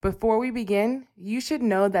Before we begin, you should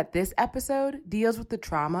know that this episode deals with the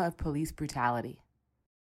trauma of police brutality.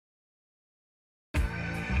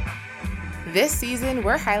 This season,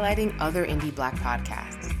 we're highlighting other indie Black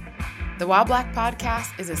podcasts. The While Black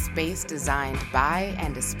Podcast is a space designed by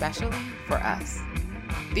and especially for us.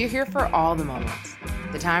 They're here for all the moments.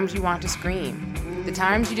 The times you want to scream. The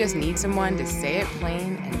times you just need someone to say it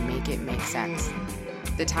plain and make it make sense.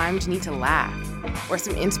 The times you need to laugh or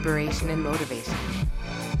some inspiration and motivation.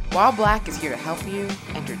 While Black is here to help you,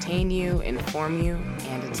 entertain you, inform you,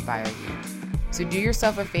 and inspire you. So do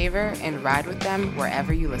yourself a favor and ride with them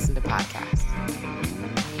wherever you listen to podcasts.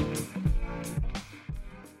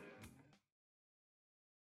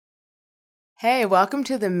 Hey, welcome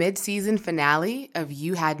to the mid-season finale of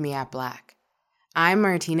You Had Me at Black. I'm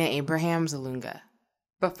Martina Abraham Zalunga.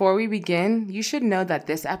 Before we begin, you should know that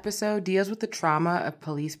this episode deals with the trauma of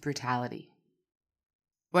police brutality.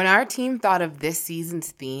 When our team thought of this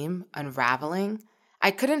season's theme, unraveling,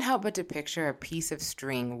 I couldn't help but to picture a piece of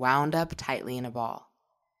string wound up tightly in a ball.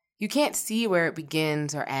 You can't see where it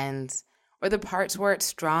begins or ends, or the parts where it's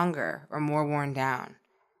stronger or more worn down.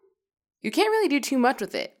 You can't really do too much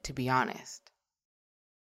with it, to be honest.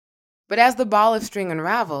 But as the ball of string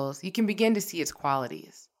unravels, you can begin to see its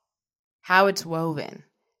qualities, how it's woven,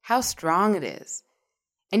 how strong it is,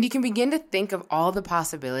 and you can begin to think of all the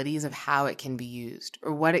possibilities of how it can be used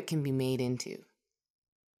or what it can be made into.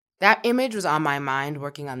 That image was on my mind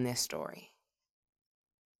working on this story.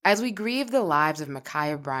 As we grieve the lives of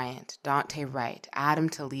Ma'Khia Bryant, Daunte Wright, Adam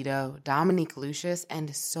Toledo, Dominique Lucius,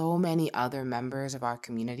 and so many other members of our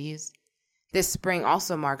communities, this spring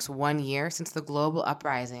also marks 1 year since the global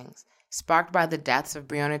uprisings sparked by the deaths of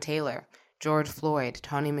Breonna Taylor, George Floyd,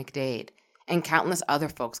 Tony McDade, and countless other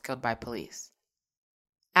folks killed by police.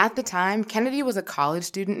 At the time, Kennedy was a college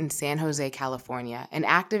student in San Jose, California, and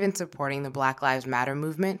active in supporting the Black Lives Matter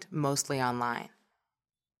movement, mostly online.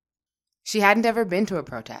 She hadn't ever been to a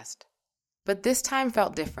protest, but this time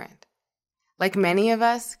felt different. Like many of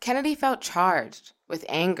us, Kennedy felt charged with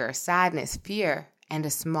anger, sadness, fear, and a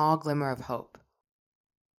small glimmer of hope.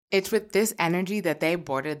 It's with this energy that they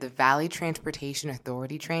boarded the Valley Transportation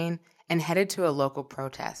Authority train and headed to a local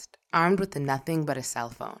protest, armed with nothing but a cell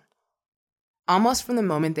phone. Almost from the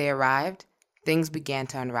moment they arrived, things began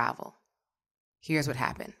to unravel. Here's what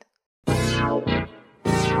happened. So,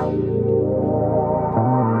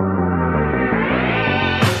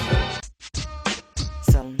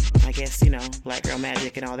 I guess, black girl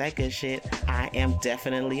magic and all that good shit. I am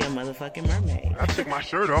definitely a motherfucking mermaid. I took my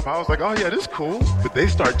shirt off. I was like, oh yeah, this is cool. But they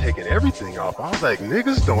start taking everything off. I was like,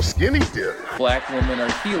 niggas don't skinny dip. Black women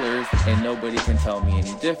are healers and nobody can tell me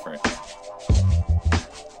any different.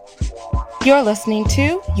 You're listening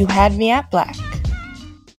to You Had Me at Black.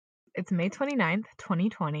 It's May 29th,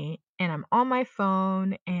 2020, and I'm on my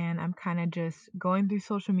phone and I'm kind of just going through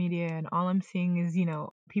social media, and all I'm seeing is,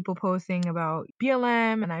 people posting about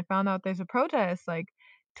BLM, and I found out there's a protest like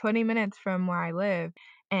 20 minutes from where I live,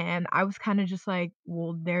 and I was kind of just like,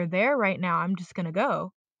 well, they're there right now. I'm just going to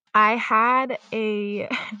go. I had a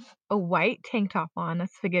white tank top on, a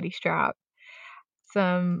spaghetti strap,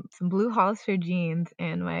 some blue Hollister jeans,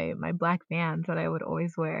 and my black Vans that I would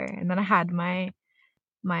always wear. And then I had my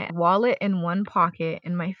wallet in one pocket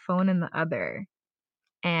and my phone in the other.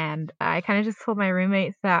 And I kind of just told my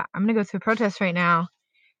roommates that I'm going to go to a protest right now.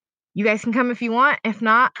 You guys can come if you want. If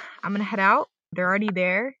not, I'm going to head out. They're already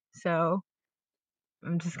there, so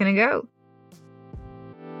I'm just going to go.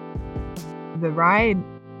 The ride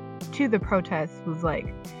to the protest was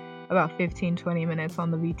like about 15-20 minutes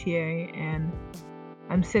on the VTA, and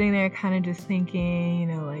I'm sitting there kind of just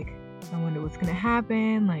thinking, I wonder what's going to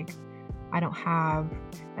happen. I don't have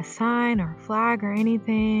a sign or a flag or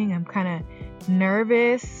anything. I'm kind of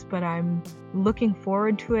nervous, but I'm looking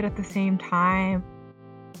forward to it at the same time.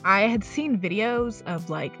 I had seen videos of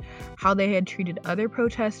how they had treated other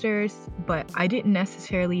protesters, but I didn't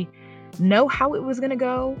necessarily know how it was going to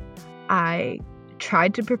go. I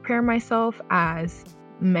tried to prepare myself as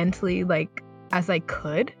mentally as I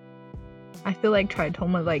could. I feel tried to tell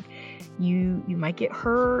me you might get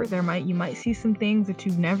hurt, you might see some things that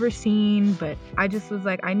you've never seen, but I just was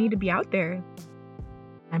I need to be out there.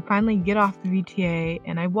 I finally get off the VTA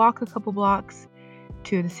and I walk a couple blocks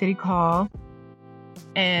to the city hall,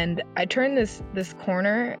 and I turn this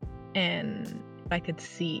corner and I could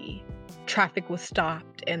see traffic was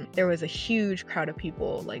stopped and there was a huge crowd of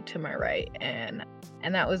people to my right, and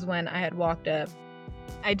that was when I had walked up.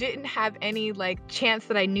 I didn't have any chants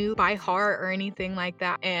that I knew by heart or anything like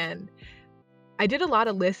that, and I did a lot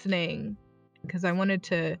of listening because I wanted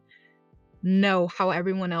to know how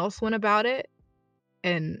everyone else went about it.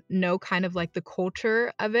 and know kind of like the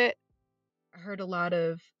culture of it. I heard a lot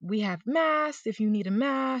of, we have masks if you need a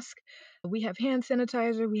mask, we have hand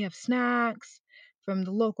sanitizer, we have snacks from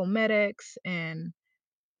the local medics, and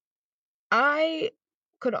I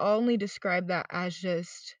could only describe that as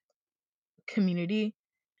just community.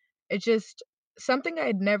 It's just something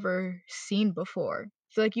I'd never seen before.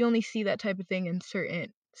 So like you only see that type of thing in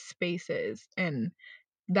certain spaces, and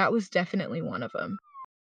that was definitely one of them.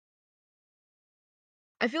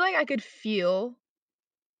 I feel like I could feel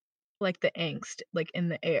like the angst like in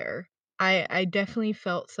the air. I definitely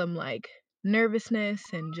felt some like nervousness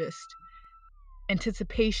and just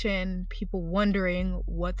anticipation, people wondering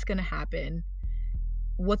what's going to happen,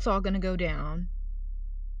 what's all going to go down.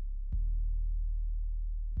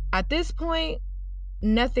 At this point,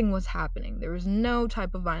 nothing was happening. There was no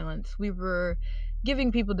type of violence. We were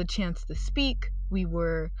giving people the chance to speak. We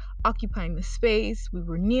were occupying the space. We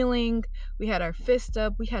were kneeling. We had our fist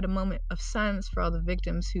up. We had a moment of silence for all the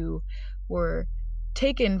victims who were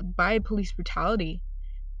taken by police brutality.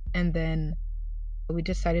 And then we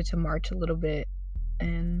decided to march a little bit,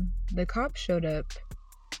 and the cops showed up.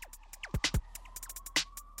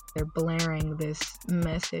 They're blaring this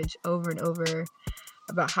message over and over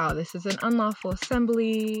about how this is an unlawful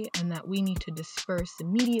assembly and that we need to disperse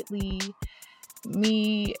immediately.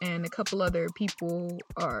 Me and a couple other people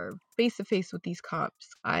are face to face with these cops.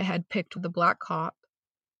 I had picked the black cop,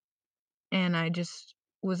 and I just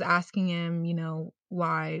was asking him, you know,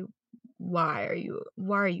 why are you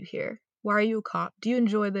here? Why are you a cop? Do you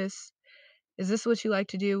enjoy this? Is this what you like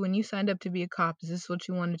to do? When you signed up to be a cop, is this what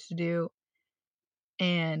you wanted to do?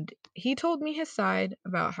 And he told me his side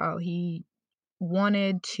about how he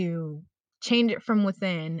wanted to change it from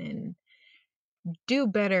within and do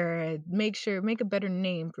better, make a better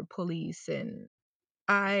name for police, and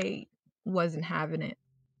I wasn't having it.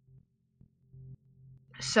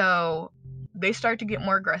 So they start to get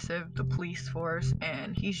more aggressive, the police force,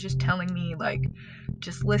 and he's just telling me like,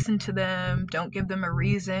 just listen to them, don't give them a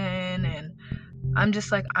reason. And I'm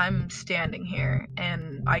just like, I'm standing here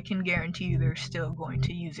and I can guarantee you they're still going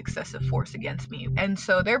to use excessive force against me. And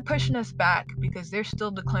so they're pushing us back because they're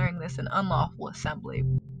still declaring this an unlawful assembly.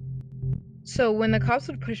 So when the cops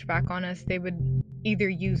would push back on us, they would either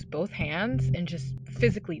use both hands and just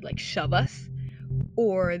physically like shove us,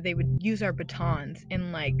 or they would use our batons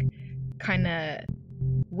and like kind of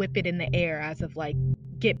whip it in the air as of like,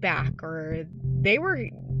 get back. Or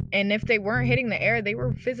and if they weren't hitting the air, they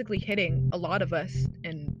were physically hitting a lot of us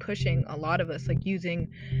and pushing a lot of us, like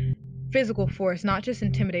using physical force, not just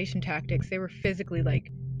intimidation tactics. They were physically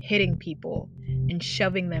like hitting people and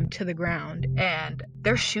shoving them to the ground, and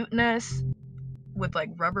they're shooting us with like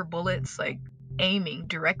rubber bullets, like aiming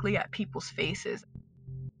directly at people's faces.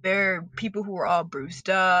 They're people who are all bruised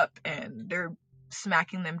up, and they're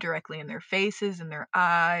smacking them directly in their faces and their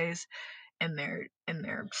eyes and their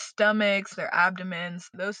stomachs, their abdomens.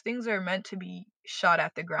 Those things are meant to be shot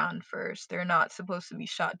at the ground first. They're not supposed to be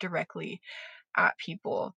shot directly at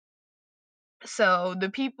people. So the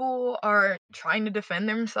people are trying to defend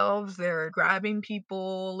themselves. They're grabbing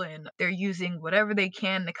people and they're using whatever they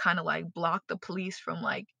can to kind of like block the police from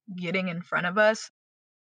like getting in front of us.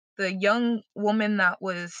 The young woman that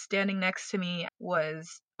was standing next to me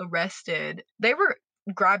was arrested. They were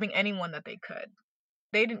grabbing anyone that they could.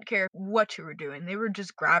 They didn't care what you were doing. They were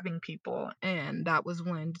just grabbing people. And that was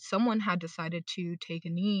when someone had decided to take a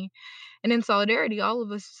knee. And in solidarity, all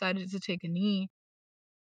of us decided to take a knee.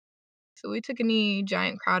 So we took a knee,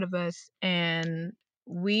 giant crowd of us, and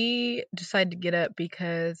we decided to get up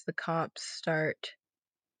because the cops start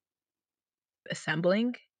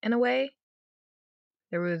assembling in a way.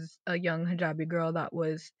 There was a young hijabi girl that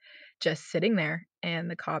was just sitting there,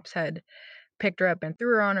 and the cops had picked her up and threw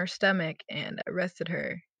her on her stomach and arrested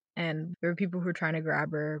her. And there were people who were trying to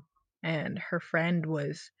grab her, and her friend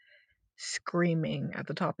was screaming at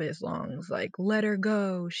the top of his lungs, like, let her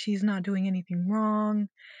go, she's not doing anything wrong.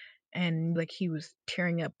 And like he was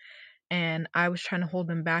tearing up, and I was trying to hold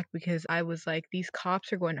him back because I was like, these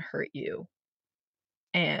cops are going to hurt you,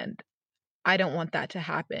 and I don't want that to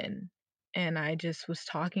happen. And I just was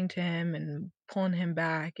talking to him and pulling him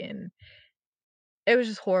back, and it was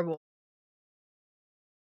just horrible.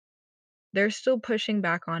 They're still pushing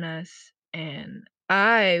back on us, and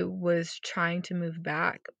I was trying to move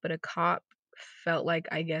back, but a cop felt like,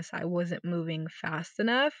 I guess, I wasn't moving fast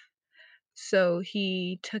enough. So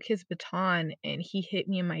he took his baton and he hit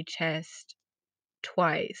me in my chest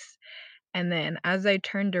twice. And then as I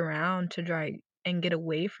turned around to try and get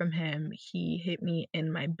away from him, he hit me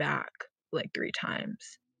in my back like 3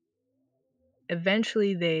 times.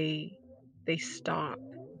 Eventually they stop.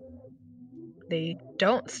 They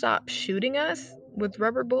don't stop shooting us with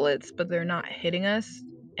rubber bullets, but they're not hitting us.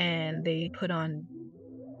 And they put on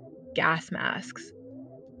gas masks.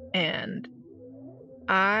 And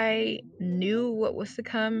I knew what was to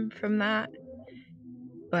come from that,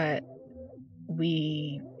 but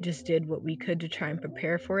we just did what we could to try and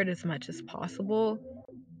prepare for it as much as possible.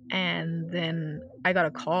 And then I got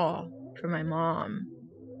a call from my mom.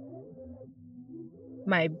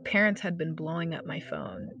 My parents had been blowing up my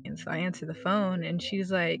phone, and so I answered the phone, and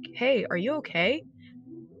she's like, "Hey, are you okay?"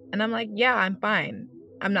 And I'm like, "Yeah, I'm fine.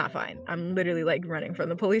 I'm not fine. I'm literally like running from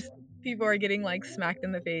the police. People are getting like smacked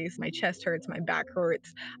in the face. My chest hurts, my back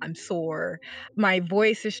hurts, I'm sore, my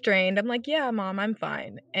voice is strained." I'm like, "Yeah, mom, I'm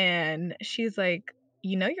fine." And she's like,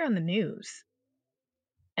 "You know you're on the news."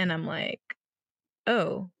 And I'm like,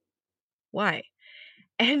 "Oh, why?"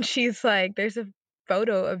 And she's like, "There's a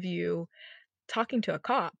photo of you talking to a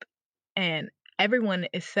cop, and everyone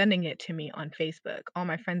is sending it to me on Facebook, all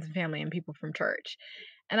my friends and family and people from church."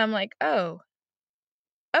 And I'm like, "Oh,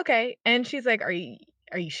 okay." And she's like, "Are you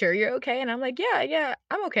sure you're okay?" And I'm like, "Yeah, yeah,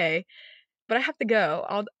 I'm okay, but I have to go.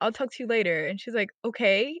 I'll talk to you later." And she's like,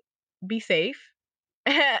 "Okay, be safe."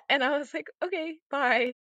 And I was like, "Okay,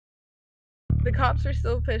 bye." The cops are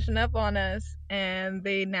still pushing up on us, and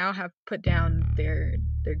they now have put down their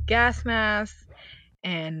gas masks,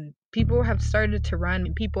 and people have started to run,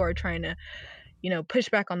 and people are trying to, push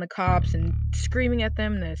back on the cops and screaming at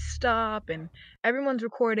them to stop, and everyone's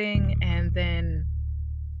recording. And then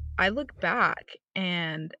I look back,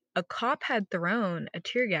 and a cop had thrown a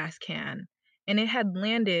tear gas can, and it had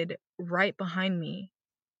landed right behind me,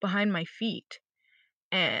 behind my feet.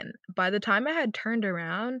 And by the time I had turned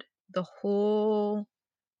around, the whole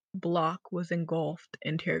block was engulfed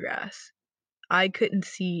in tear gas. I couldn't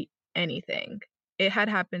see anything. It had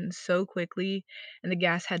happened so quickly, and the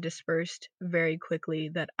gas had dispersed very quickly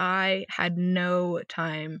that I had no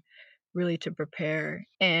time really to prepare.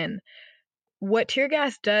 And what tear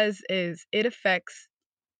gas does is it affects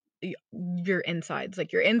your insides.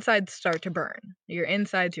 Like, your insides start to burn. Your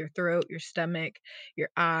insides, your throat, your stomach, your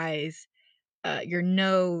eyes, your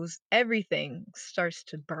nose, everything starts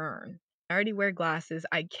to burn. I already wear glasses.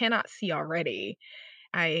 I cannot see already.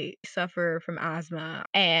 I suffer from asthma,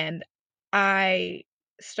 and I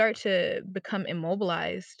start to become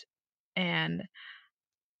immobilized, and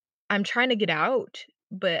I'm trying to get out,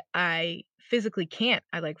 but I physically can't.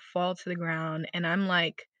 I like fall to the ground, and I'm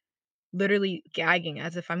like literally gagging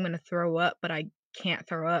as if I'm going to throw up, but I can't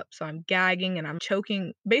throw up. So I'm gagging and I'm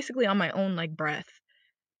choking basically on my own like breath.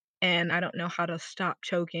 And I don't know how to stop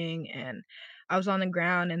choking. And I was on the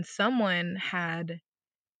ground, and someone had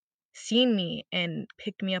seen me and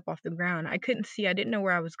picked me up off the ground. I couldn't see. I didn't know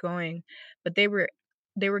where I was going, but they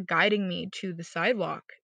were guiding me to the sidewalk.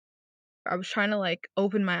 I was trying to like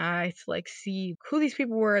open my eyes to like see who these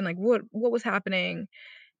people were and like what was happening.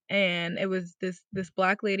 And it was this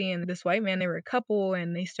black lady and this white man. They were a couple,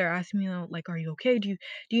 and they started asking me, like, "Are you okay? Do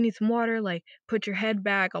you need some water? Like, put your head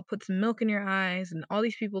back. I'll put some milk in your eyes." And all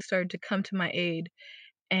these people started to come to my aid,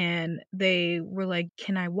 and they were like,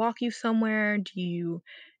 "Can I walk you somewhere? Do you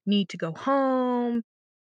need to go home?"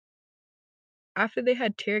 After they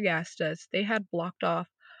had tear gassed us, they had blocked off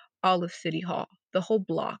all of City Hall, the whole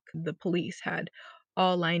block. The police had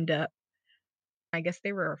all lined up. I guess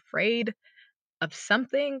they were afraid of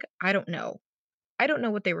something. I don't know. I don't know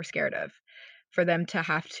what they were scared of for them to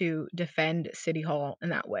have to defend City Hall in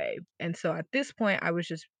that way. And so at this point, I was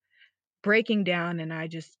just breaking down, and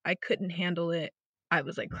I couldn't handle it. I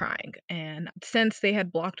was like crying. And since they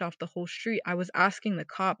had blocked off the whole street, I was asking the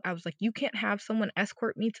cop, I was like, "You can't have someone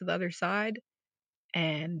escort me to the other side?"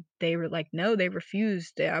 And they were like, "No," they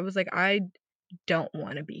refused. I was like, "I don't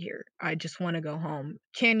want to be here. I just want to go home.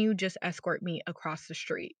 Can you just escort me across the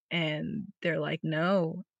street?" And they're like,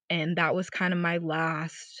 "No." And that was kind of my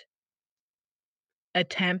last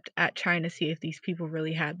attempt at trying to see if these people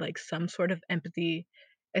really had like some sort of empathy,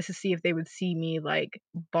 as to see if they would see me like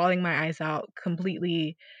bawling my eyes out,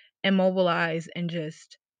 completely immobilized and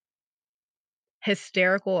just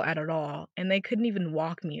hysterical at it all. And they couldn't even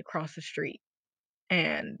walk me across the street.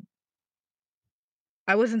 And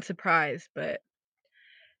I wasn't surprised, but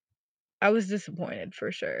I was disappointed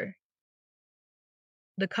for sure.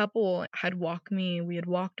 The couple had walked me, we had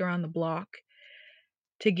walked around the block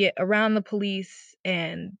to get around the police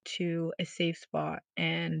and to a safe spot.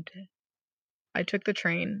 And I took the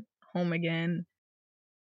train home again.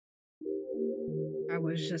 I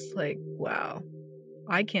was just like, wow,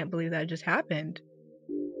 I can't believe that just happened.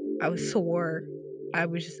 I was sore. I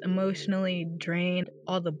was just emotionally drained.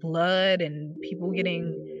 All the blood and people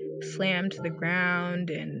getting slammed to the ground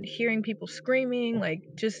and hearing people screaming, like,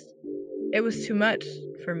 just it was too much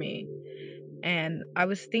for me. And I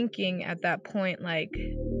was thinking at that point, like,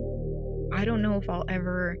 I don't know if I'll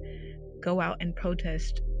ever go out and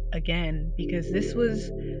protest again, because this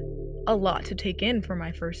was a lot to take in for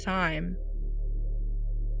my first time.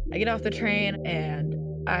 I get off the train and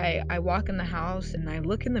I walk in the house and I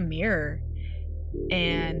look in the mirror,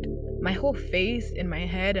 and my whole face and my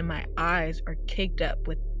head and my eyes are caked up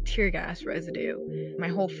with tear gas residue. My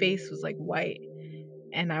whole face was like white,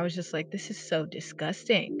 and I was just like, this is so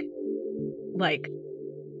disgusting. Like,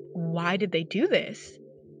 why did they do this?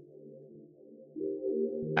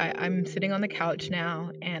 I'm sitting on the couch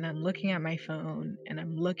now, and I'm looking at my phone, and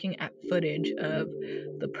I'm looking at footage of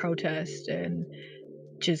the protest and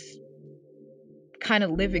just kind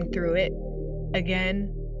of living through it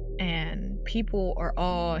again. And people are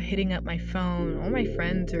all hitting up my phone. All my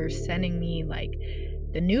friends are sending me like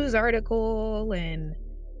the news article and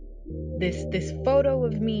this photo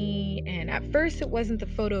of me. And at first it wasn't the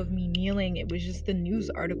photo of me kneeling, it was just the news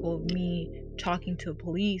article of me talking to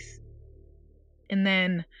police. And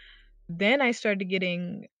then I started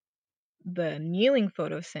getting the kneeling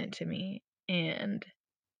photo sent to me, and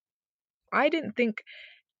I didn't think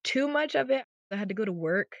too much of it. I had to go to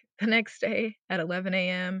work the next day at 11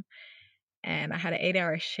 a.m. and I had an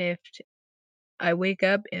 8-hour shift. I wake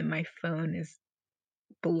up and my phone is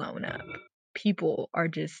blown up. People are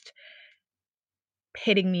just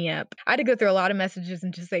hitting me up. I had to go through a lot of messages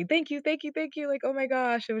and just say, thank you, thank you, thank you. Like, oh my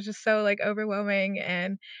gosh, it was just so like overwhelming.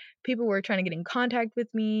 And people were trying to get in contact with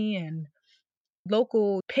me, and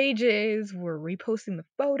local pages were reposting the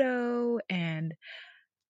photo. And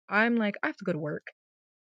I'm like, I have to go to work.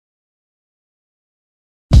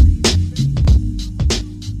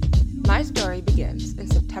 My story begins in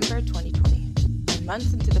September 2020. And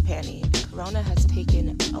months into the panty, Corona has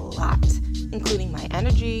taken a lot, including my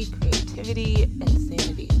energy, creativity, and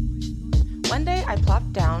sanity. One day, I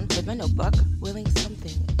plopped down with my notebook, willing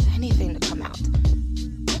anything to come out.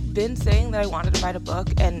 I've been saying that I wanted to write a book,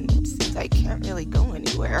 and since I can't really go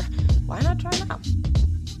anywhere, why not try now?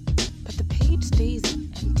 But the page stays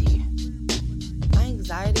empty. My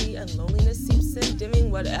anxiety and loneliness seeps in,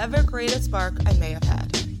 dimming whatever creative spark I may have had.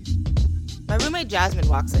 My roommate Jasmine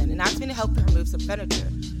walks in and asks me to help her move some furniture.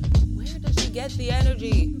 Where does she get the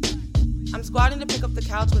energy? I'm squatting to pick up the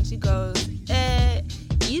couch when she goes,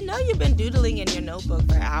 you know you've been doodling in your notebook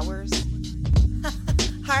for hours.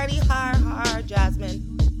 Hardy har,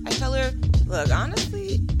 Jasmine. I tell her, look,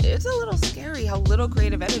 honestly, it's a little scary how little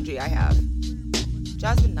creative energy I have.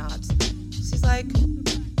 Jasmine nods. She's like,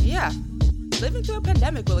 yeah, living through a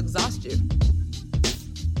pandemic will exhaust you. But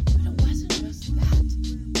it wasn't just that.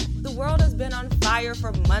 The world has been on fire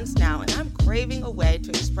for months now, and I'm craving a way to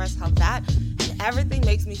express how that and everything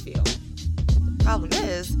makes me feel. The problem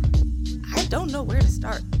is, I don't know where to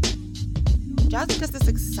start. Jasmine gets this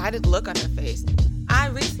excited look on her face. I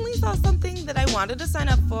recently saw something that I wanted to sign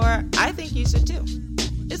up for. I think you should too.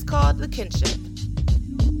 It's called The Kinship.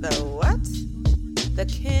 The what? The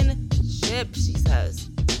Kinship, she says.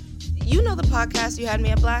 You know the podcast You Had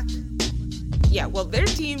Me at Black? Yeah, well, their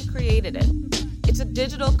team created it. It's a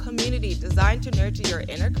digital community designed to nurture your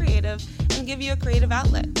inner creative and give you a creative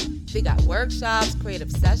outlet. They got workshops,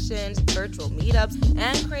 creative sessions, virtual meetups,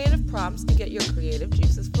 and creative prompts to get your creative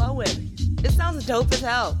juices flowing. It sounds dope as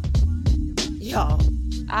hell. Y'all,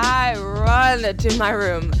 I run to my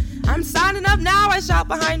room. I'm signing up now, I shout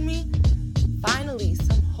behind me. Finally,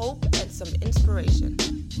 some hope and some inspiration.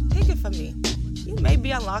 Take it from me. You may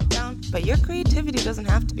be on lockdown, but your creativity doesn't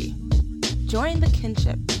have to be. Join The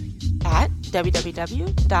Kinship at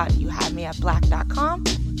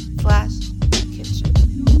www.youhadmeatblack.com/kinship.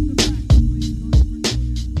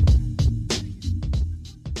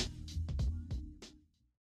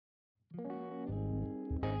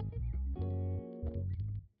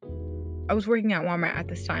 I was working at Walmart at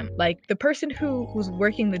this time. Like, the person who was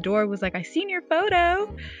working the door was like, I seen your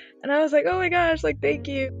photo. And I was like, oh my gosh, like, thank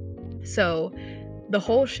you. So the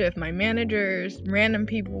whole shift, my managers, random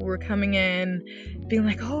people were coming in, being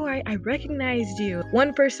like, oh, I recognized you.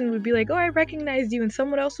 One person would be like, oh, I recognized you. And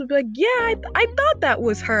someone else would be like, yeah, I thought that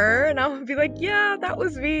was her. And I would be like, yeah, that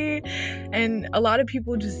was me. And a lot of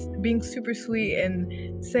people just being super sweet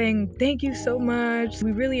and saying, thank you so much.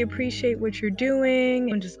 We really appreciate what you're doing.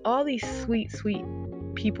 And just all these sweet, sweet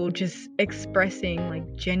people just expressing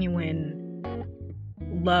like genuine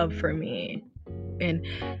love for me. And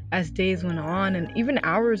as days went on and even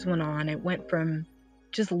hours went on, it went from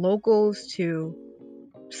just locals to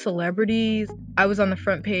celebrities. I was on the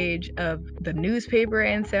front page of the newspaper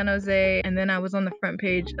in San Jose, and then I was on the front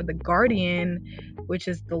page of The Guardian, which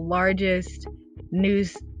is the largest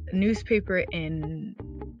newspaper in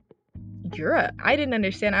Europe. I didn't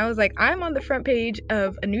understand. I was like, I'm on the front page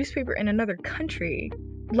of a newspaper in another country.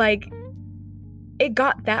 Like, it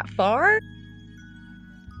got that far?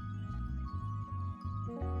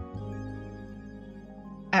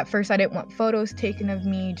 At first, I didn't want photos taken of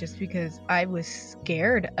me just because I was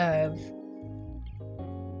scared of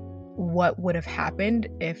what would have happened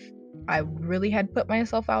if I really had put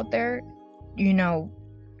myself out there. You know,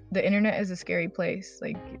 the internet is a scary place.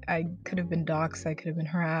 Like, I could have been doxxed, I could have been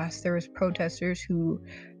harassed. There was protesters who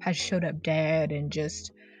had showed up dead, and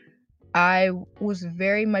just, I was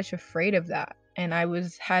very much afraid of that. And I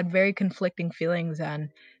had very conflicting feelings on,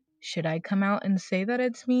 should I come out and say that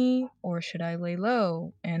it's me, or should I lay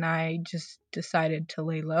low? And I just decided to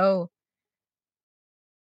lay low.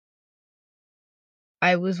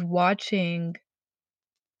 I was watching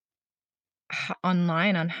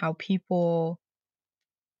online on how people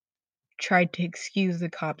tried to excuse the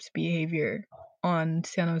cops' behavior on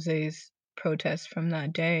San Jose's protests from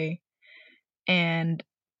that day. And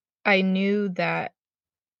I knew that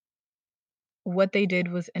what they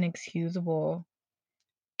did was inexcusable.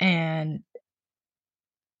 And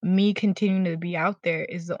me continuing to be out there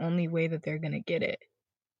is the only way that they're going to get it.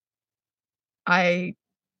 I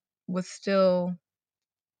was still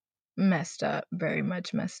messed up, very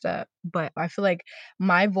much messed up. But I feel like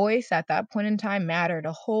my voice at that point in time mattered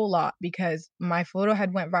a whole lot because my photo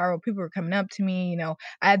had went viral. People were coming up to me, you know,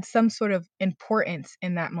 I had some sort of importance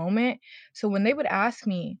in that moment. So when they would ask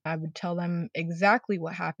me, I would tell them exactly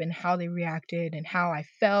what happened, how they reacted, and how I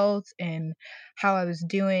felt and how I was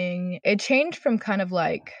doing. It changed from kind of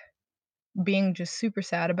like being just super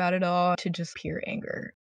sad about it all to just pure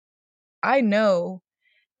anger. I know,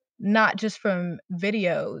 not just from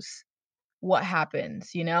videos, what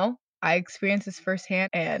happens, you know? I experienced this firsthand,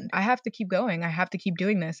 and I have to keep going. I have to keep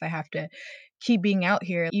doing this. I have to keep being out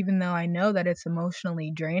here. Even though I know that it's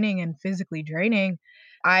emotionally draining and physically draining,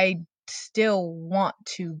 I still want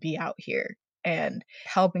to be out here and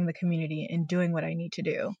helping the community and doing what I need to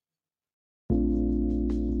do.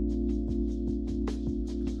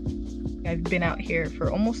 I've been out here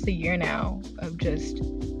for almost a year now of just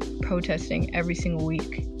protesting every single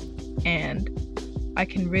week. And I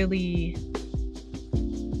can really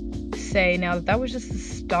say now that was just the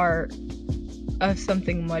start of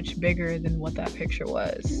something much bigger than what that picture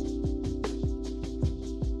was.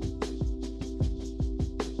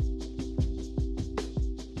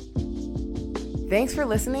 Thanks for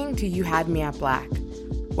listening to You Had Me at Black.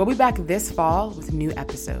 We'll be back this fall with new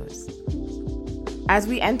episodes. As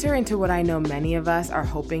we enter into what I know many of us are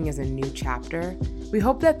hoping is a new chapter, we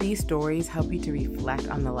hope that these stories help you to reflect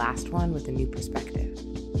on the last one with a new perspective.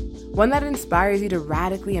 One that inspires you to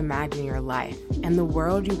radically imagine your life and the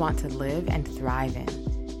world you want to live and thrive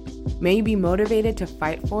in. May you be motivated to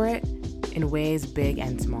fight for it in ways big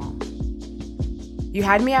and small. You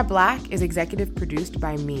Had Me at Black is executive produced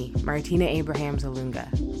by me, Martina Abraham Zalunga.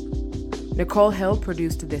 Nicole Hill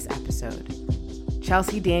produced this episode.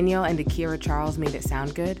 Chelsea Daniel and Akira Charles made it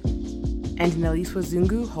sound good, and Neliswa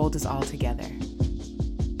Zungu holds us all together.